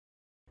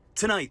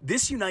Tonight,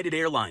 this United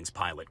Airlines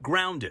pilot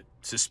grounded,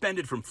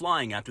 suspended from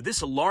flying after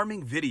this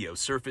alarming video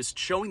surfaced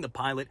showing the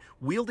pilot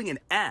wielding an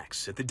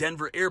axe at the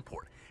Denver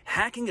airport,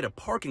 hacking at a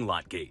parking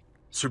lot gate.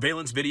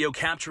 Surveillance video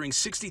capturing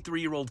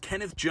 63-year-old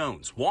Kenneth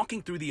Jones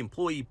walking through the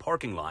employee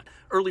parking lot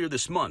earlier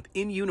this month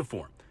in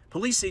uniform.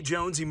 Police say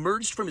Jones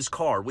emerged from his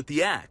car with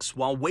the axe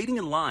while waiting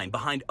in line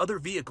behind other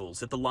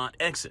vehicles at the lot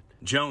exit.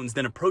 Jones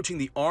then approaching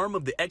the arm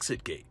of the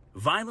exit gate,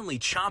 violently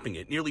chopping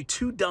it nearly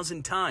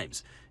 24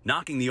 times,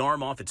 knocking the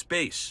arm off its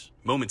base.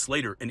 Moments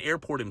later, an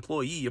airport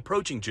employee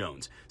approaching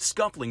Jones,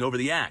 scuffling over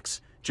the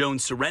axe.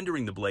 Jones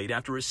surrendering the blade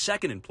after a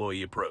second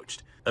employee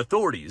approached.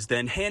 Authorities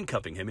then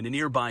handcuffing him in a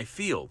nearby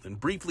field and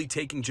briefly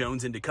taking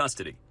Jones into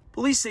custody.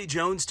 Police say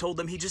Jones told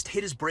them he just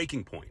hit his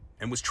breaking point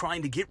and was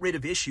trying to get rid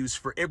of issues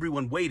for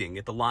everyone waiting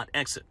at the lot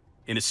exit.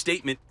 In a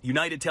statement,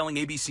 United telling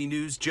ABC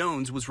News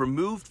Jones was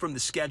removed from the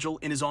schedule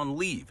and is on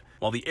leave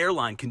while the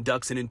airline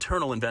conducts an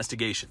internal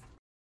investigation.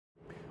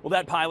 Well,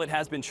 that pilot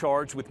has been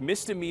charged with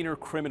misdemeanor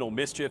criminal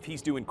mischief.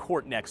 He's due in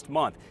court next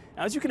month.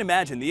 Now, as you can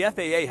imagine, the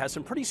FAA has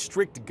some pretty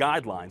strict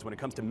guidelines when it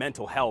comes to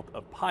mental health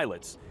of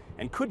pilots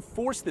and could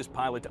force this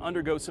pilot to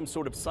undergo some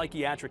sort of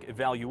psychiatric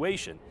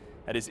evaluation.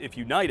 That is, if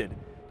United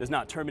does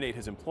not terminate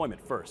his employment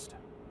first.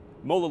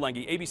 Mola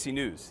Lengi, ABC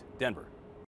News, Denver.